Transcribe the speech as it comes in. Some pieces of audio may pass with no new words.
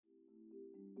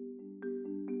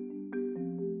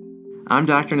I'm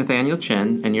Dr. Nathaniel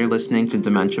Chin, and you're listening to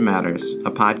Dementia Matters,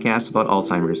 a podcast about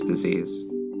Alzheimer's disease.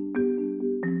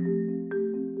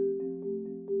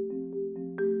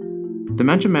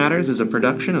 Dementia Matters is a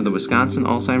production of the Wisconsin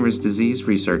Alzheimer's Disease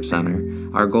Research Center.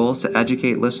 Our goal is to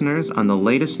educate listeners on the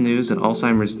latest news in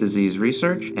Alzheimer's disease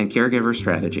research and caregiver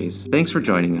strategies. Thanks for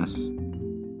joining us.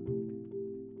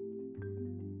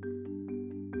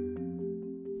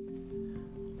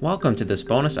 Welcome to this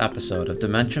bonus episode of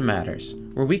Dementia Matters,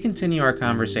 where we continue our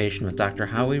conversation with Dr.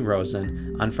 Howie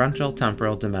Rosen on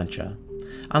frontotemporal dementia.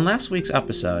 On last week's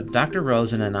episode, Dr.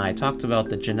 Rosen and I talked about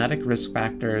the genetic risk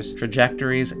factors,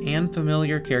 trajectories, and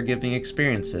familiar caregiving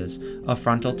experiences of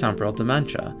frontotemporal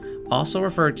dementia, also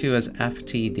referred to as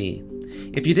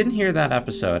FTD. If you didn't hear that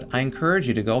episode, I encourage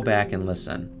you to go back and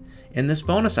listen. In this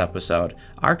bonus episode,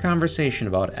 our conversation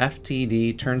about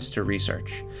FTD turns to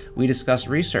research. We discuss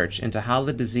research into how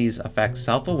the disease affects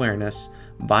self-awareness,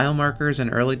 biomarkers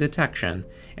and early detection,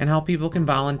 and how people can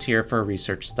volunteer for a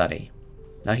research study.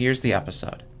 Now here's the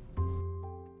episode.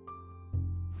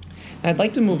 I'd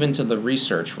like to move into the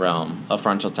research realm of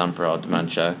frontotemporal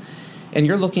dementia, and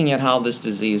you're looking at how this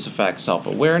disease affects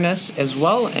self-awareness, as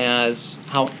well as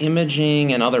how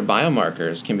imaging and other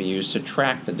biomarkers can be used to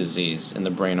track the disease in the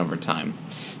brain over time.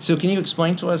 So can you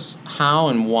explain to us how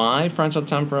and why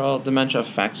frontotemporal dementia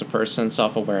affects a person's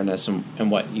self-awareness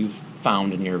and what you've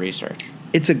found in your research?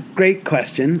 It's a great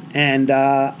question, and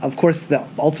of course the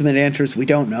ultimate answer is we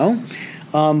don't know.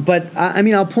 But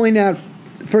I'll point out,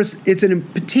 first, it's a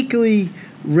particularly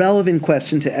relevant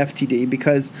question to FTD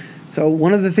because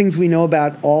one of the things we know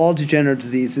about all degenerative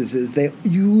diseases is they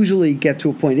usually get to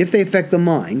a point, if they affect the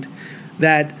mind,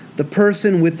 that the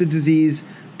person with the disease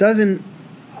doesn't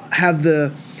have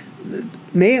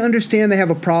may understand they have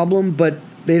a problem, but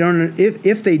they don't.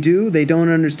 If they do, they don't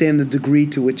understand the degree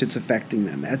to which it's affecting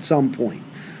them at some point.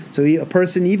 So a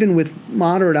person, even with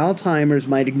moderate Alzheimer's,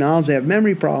 might acknowledge they have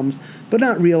memory problems, but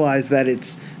not realize that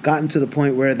it's gotten to the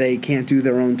point where they can't do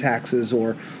their own taxes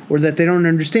or that they don't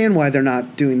understand why they're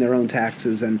not doing their own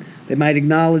taxes. And they might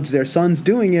acknowledge their son's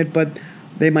doing it, but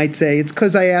they might say, it's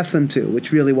because I asked them to,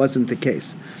 which really wasn't the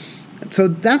case. So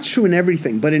that's true in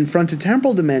everything. But in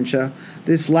frontotemporal dementia,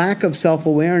 this lack of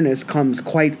self-awareness comes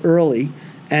quite early,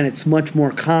 and it's much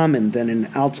more common than in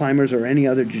Alzheimer's or any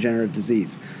other degenerative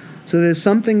disease. So there's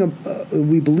something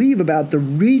we believe about the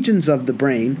regions of the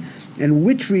brain and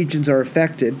which regions are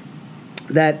affected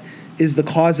that is the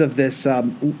cause of this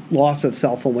loss of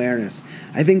self-awareness.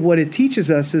 I think what it teaches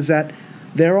us is that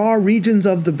there are regions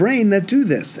of the brain that do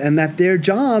this and that their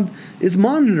job is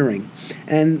monitoring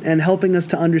and helping us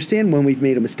to understand when we've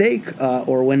made a mistake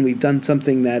or when we've done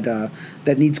something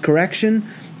that needs correction.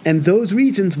 And those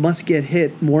regions must get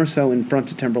hit more so in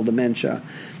frontotemporal dementia.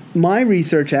 My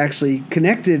research actually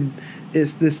connected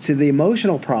this to the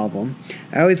emotional problem.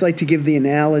 I always like to give the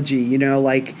analogy,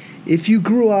 like if you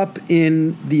grew up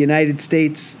in the United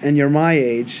States and you're my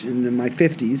age, in my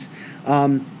 50s,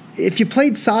 if you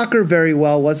played soccer very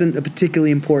well wasn't a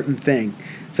particularly important thing.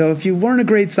 So if you weren't a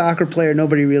great soccer player,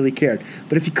 nobody really cared.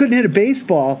 But if you couldn't hit a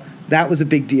baseball, that was a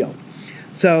big deal.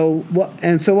 So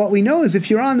what we know is if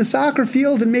you're on the soccer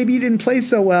field and maybe you didn't play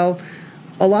so well,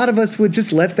 a lot of us would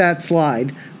just let that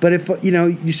slide. But if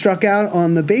you struck out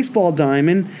on the baseball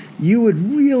diamond, you would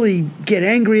really get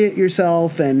angry at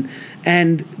yourself, and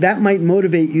that might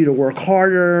motivate you to work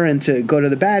harder and to go to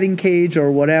the batting cage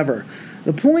or whatever.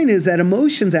 The point is that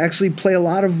emotions actually play a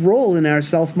lot of role in our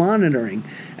self-monitoring,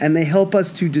 and they help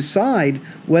us to decide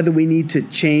whether we need to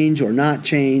change or not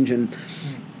change. And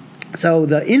so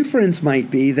the inference might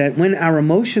be that when our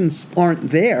emotions aren't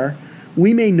there,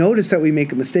 we may notice that we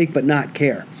make a mistake but not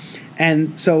care.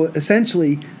 And so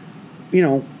essentially,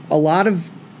 a lot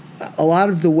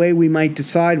of the way we might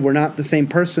decide we're not the same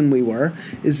person we were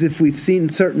is if we've seen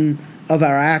certain of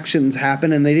our actions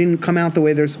happen and they didn't come out the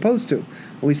way they're supposed to.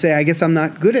 And we say, I guess I'm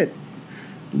not good at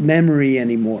memory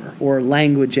anymore or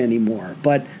language anymore.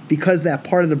 But because that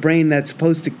part of the brain that's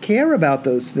supposed to care about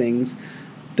those things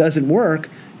doesn't work,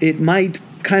 it might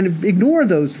kind of ignore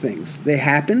those things. They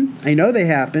happen. I know they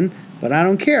happen, but I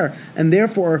don't care. And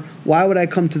therefore, why would I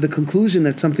come to the conclusion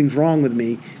that something's wrong with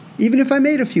me, even if I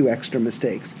made a few extra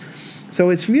mistakes? So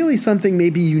it's really something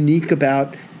maybe unique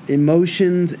about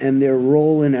emotions and their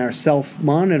role in our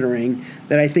self-monitoring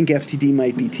that I think FTD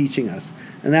might be teaching us.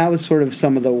 And that was sort of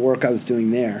some of the work I was doing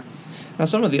there. Now,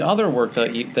 some of the other work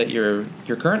that you're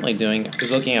currently doing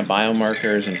is looking at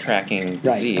biomarkers and tracking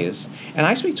disease. Right. And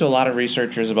I speak to a lot of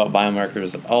researchers about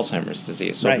biomarkers of Alzheimer's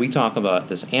disease. So we talk about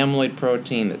this amyloid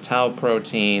protein, the tau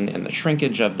protein, and the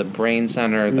shrinkage of the brain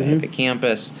center, the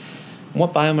hippocampus.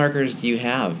 What biomarkers do you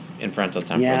have in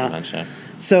frontotemporal dementia?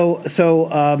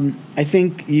 I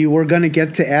think you were going to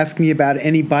get to ask me about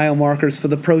any biomarkers for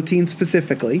the protein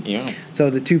specifically. Yeah. So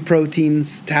the two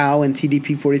proteins, tau and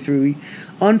TDP-43, we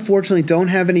unfortunately don't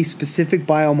have any specific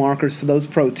biomarkers for those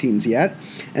proteins yet.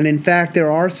 And in fact,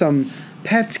 there are some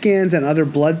PET scans and other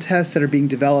blood tests that are being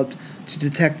developed to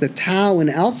detect the tau in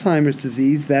Alzheimer's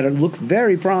disease that look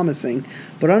very promising.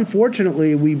 But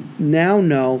unfortunately, we now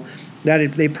know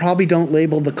that they probably don't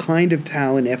label the kind of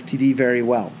tau in FTD very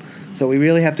well. So we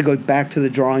really have to go back to the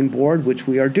drawing board, which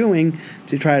we are doing,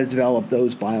 to try to develop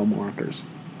those biomarkers.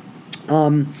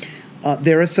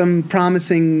 There are some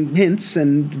promising hints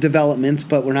and developments,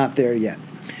 but we're not there yet.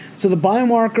 So the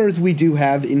biomarkers we do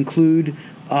have include,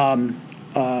 I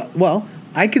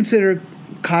consider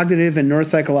cognitive and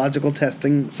neuropsychological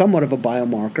testing somewhat of a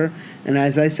biomarker, and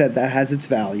as I said, that has its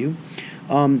value.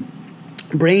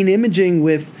 Brain imaging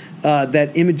with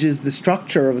that images the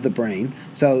structure of the brain,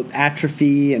 so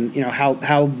atrophy and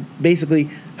how basically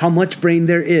how much brain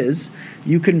there is.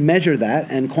 You can measure that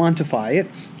and quantify it,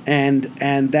 and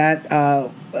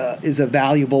that is a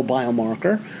valuable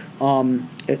biomarker.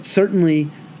 It's certainly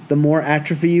the more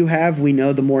atrophy you have, we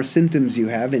know the more symptoms you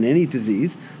have in any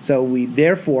disease. So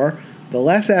therefore, the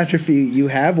less atrophy you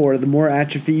have, or the more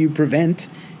atrophy you prevent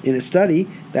in a study,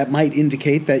 that might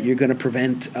indicate that you're going to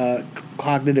prevent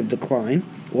cognitive decline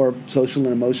or social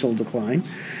and emotional decline.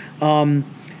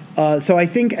 So I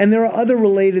think, and there are other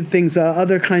related things,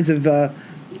 other kinds of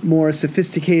more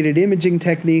sophisticated imaging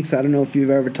techniques. I don't know if you've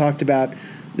ever talked about.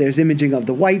 There's imaging of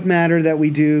the white matter that we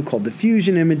do called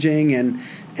diffusion imaging, and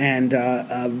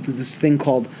this thing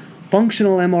called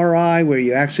functional MRI, where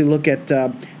you actually look at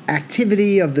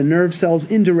activity of the nerve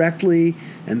cells indirectly,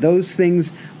 and those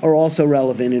things are also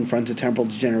relevant in frontotemporal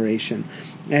degeneration.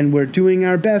 And we're doing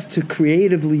our best to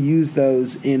creatively use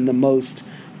those in the most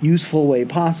useful way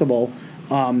possible,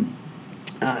 and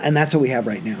that's what we have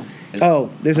right now.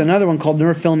 There's another one called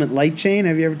neurofilament light chain.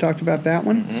 Have you ever talked about that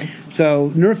one? Mm-hmm. So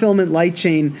neurofilament light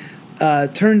chain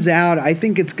turns out, I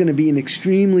think it's going to be an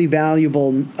extremely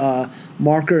valuable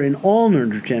marker in all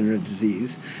neurodegenerative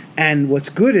disease. And what's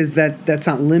good is that that's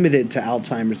not limited to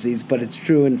Alzheimer's disease, but it's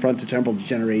true in frontotemporal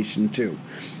degeneration too.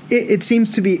 It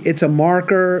seems to be, it's a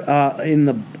marker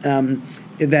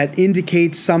that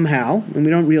indicates somehow, and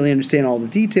we don't really understand all the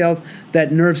details,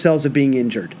 that nerve cells are being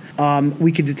injured.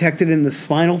 We could detect it in the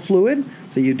spinal fluid,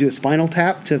 so you do a spinal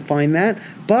tap to find that.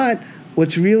 But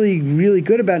what's really, really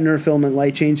good about neurofilament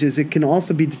light chain is it can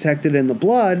also be detected in the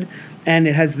blood, and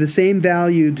it has the same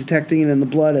value detecting it in the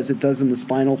blood as it does in the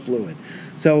spinal fluid.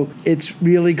 So it's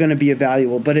really going to be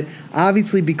valuable. But it,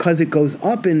 obviously, because it goes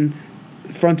up in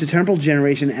frontotemporal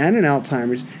degeneration and in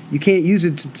Alzheimer's, you can't use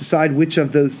it to decide which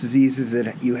of those diseases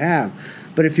that you have.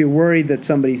 But if you're worried that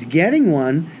somebody's getting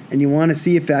one and you want to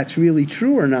see if that's really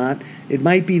true or not, it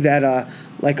might be that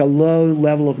like a low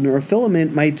level of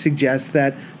neurofilament might suggest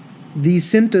that these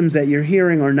symptoms that you're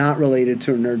hearing are not related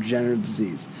to a neurodegenerative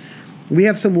disease. We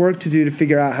have some work to do to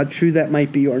figure out how true that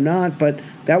might be or not, but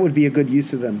that would be a good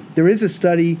use of them. There is a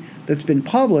study that's been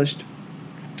published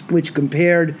which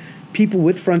compared people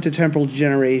with frontotemporal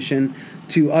degeneration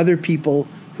to other people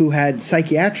who had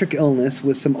psychiatric illness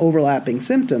with some overlapping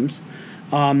symptoms,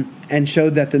 and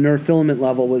showed that the neurofilament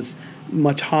level was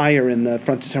much higher in the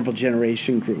frontotemporal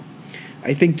degeneration group.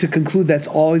 I think to conclude that's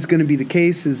always going to be the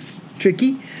case is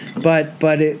tricky, but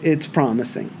it's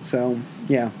promising. So,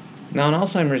 yeah. Now, in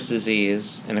Alzheimer's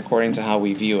disease, and according to how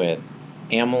we view it,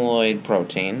 amyloid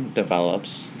protein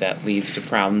develops that leads to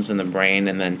problems in the brain,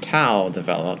 and then tau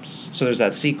develops. So there's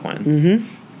that sequence. Mm-hmm.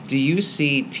 Do you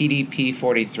see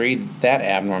TDP-43, that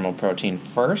abnormal protein,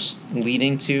 first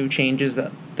leading to changes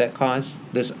that cause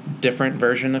this different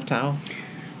version of tau?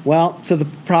 Well, so the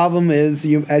problem is,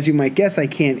 as you might guess, I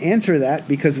can't answer that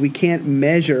because we can't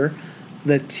measure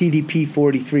the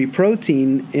TDP-43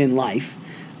 protein in life.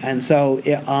 And so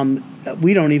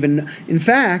we don't even, in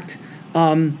fact,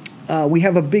 we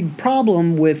have a big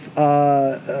problem with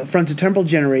frontotemporal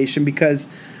degeneration because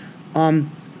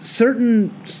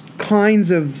certain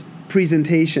kinds of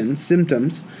presentation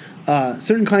symptoms,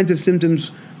 certain kinds of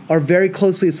symptoms are very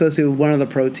closely associated with one of the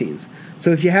proteins.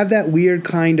 So if you have that weird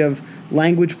kind of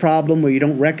language problem where you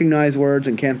don't recognize words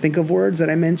and can't think of words that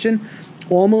I mentioned,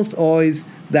 almost always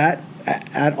that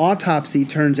at autopsy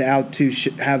turns out to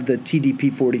have the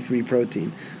TDP-43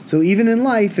 protein. So even in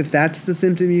life, if that's the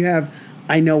symptom you have,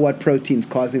 I know what protein's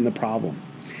causing the problem.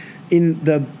 In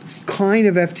the kind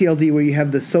of FTLD where you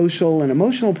have the social and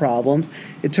emotional problems,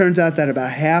 it turns out that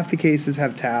about half the cases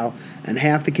have tau and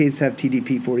half the cases have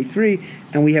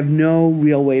TDP-43, and we have no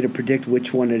real way to predict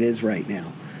which one it is right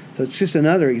now. So it's just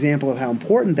another example of how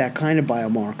important that kind of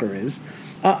biomarker is.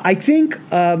 I think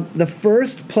the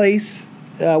first place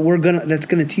that's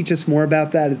going to teach us more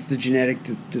about that is the genetic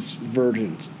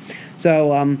divergence.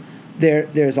 So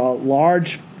there's a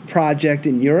large project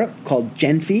in Europe called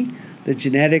GENFI, the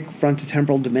Genetic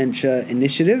Frontotemporal Dementia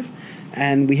Initiative,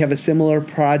 and we have a similar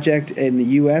project in the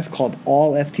U.S. called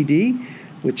ALL-FTD,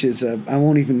 which is I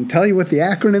won't even tell you what the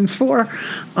acronym's for,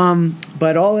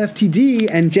 but ALL-FTD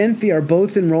and GENFI are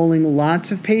both enrolling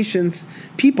lots of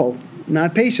people,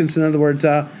 not patients. In other words,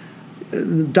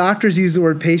 doctors use the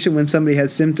word patient when somebody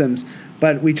has symptoms,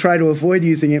 but we try to avoid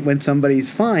using it when somebody's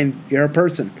fine. You're a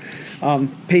person.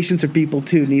 Patients are people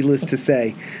too, needless to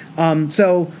say.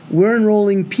 So we're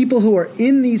enrolling people who are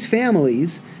in these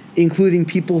families, including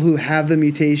people who have the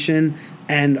mutation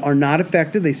and are not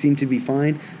affected, they seem to be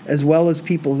fine, as well as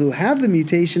people who have the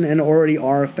mutation and already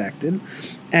are affected.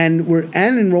 And we're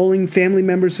enrolling family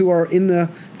members who are in the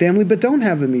family but don't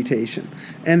have the mutation.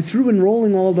 And through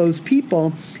enrolling all those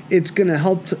people, it's going to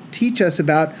help to teach us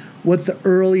about what the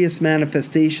earliest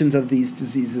manifestations of these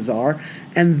diseases are.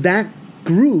 And that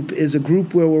group is a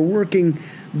group where we're working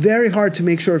very hard to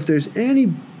make sure if there's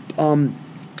any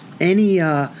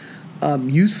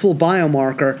useful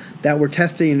biomarker that we're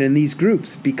testing in these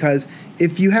groups, because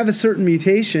if you have a certain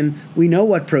mutation, we know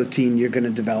what protein you're going to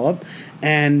develop,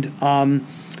 and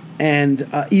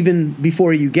even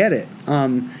before you get it,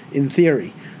 in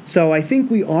theory. So I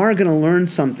think we are going to learn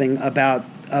something about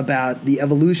the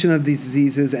evolution of these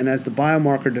diseases, and as the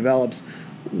biomarker develops,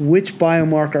 which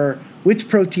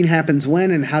protein happens when,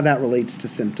 and how that relates to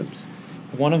symptoms.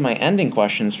 One of my ending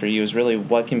questions for you is really,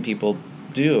 what can people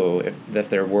do if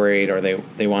they're worried or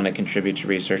they want to contribute to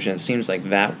research? And it seems like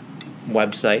that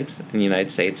website in the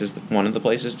United States is one of the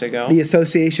places to go. The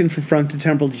Association for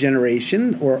Frontotemporal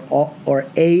Degeneration, or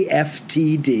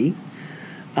AFTD.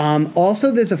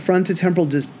 Also, there's a Frontotemporal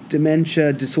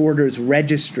Dementia Disorders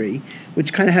Registry,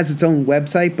 which kind of has its own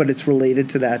website, but it's related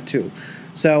to that too.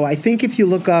 So I think if you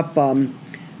look up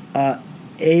AF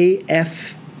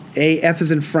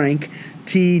as in Frank,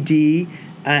 TD,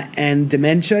 and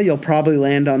dementia, you'll probably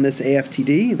land on this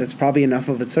AFTD. That's probably enough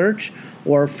of a search.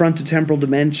 Or frontotemporal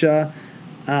dementia.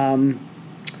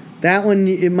 That one,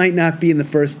 it might not be in the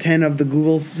first 10 of the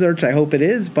Google search. I hope it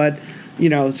is. But,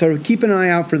 sort of keep an eye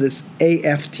out for this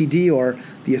AFTD, or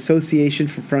the Association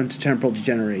for Frontotemporal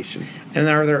Degeneration. And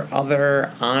are there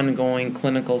other ongoing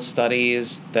clinical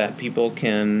studies that people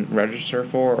can register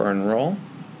for or enroll?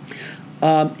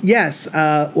 Yes.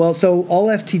 So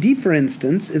ALL-FTD, for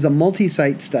instance, is a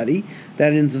multi-site study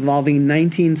that is involving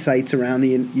 19 sites around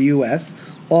the U.S.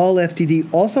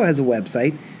 ALL-FTD also has a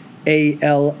website,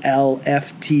 allftd.org.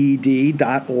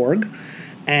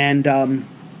 And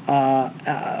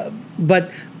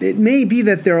but it may be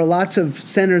that there are lots of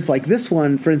centers like this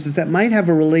one, for instance, that might have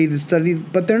a related study,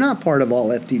 but they're not part of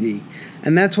ALL-FTD.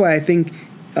 And that's why I think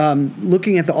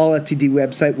looking at the ALL-FTD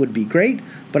website would be great,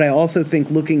 but I also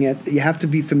think you have to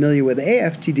be familiar with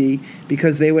AFTD,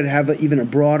 because they would have even a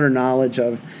broader knowledge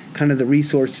of kind of the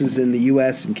resources in the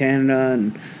U.S. and Canada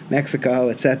and Mexico,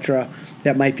 etc.,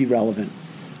 that might be relevant.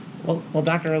 Well,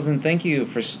 Dr. Rosen, thank you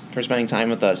for spending time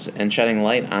with us and shedding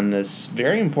light on this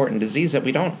very important disease that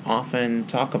we don't often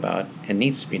talk about and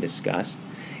needs to be discussed.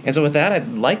 And so with that,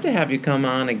 I'd like to have you come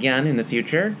on again in the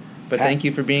future, but thank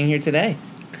you for being here today.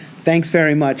 Thanks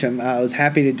very much. I was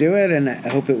happy to do it, and I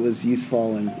hope it was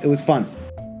useful, and it was fun.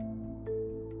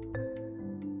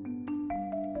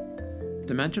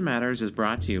 Dementia Matters is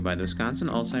brought to you by the Wisconsin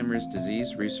Alzheimer's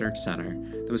Disease Research Center.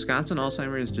 The Wisconsin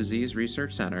Alzheimer's Disease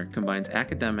Research Center combines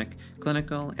academic,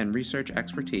 clinical, and research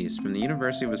expertise from the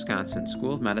University of Wisconsin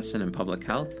School of Medicine and Public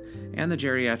Health and the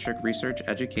Geriatric Research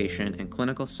Education and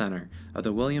Clinical Center of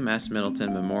the William S.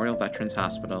 Middleton Memorial Veterans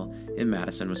Hospital in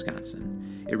Madison,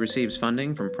 Wisconsin. It receives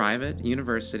funding from private,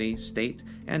 university, state,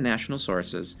 and national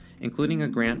sources, including a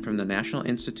grant from the National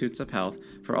Institutes of Health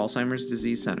for Alzheimer's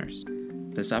Disease Centers.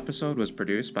 This episode was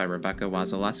produced by Rebecca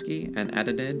Wasilewski and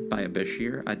edited by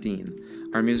Bashir Adin.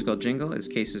 Our musical jingle is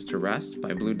Cases to Rest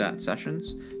by Blue Dot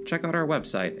Sessions. Check out our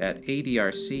website at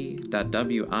adrc.wisc.edu.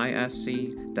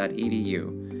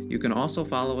 You can also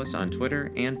follow us on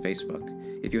Twitter and Facebook.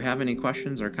 If you have any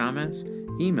questions or comments,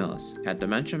 email us at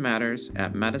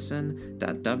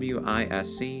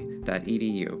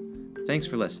dementiamatters@medicine.wisc.edu. Thanks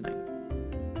for listening.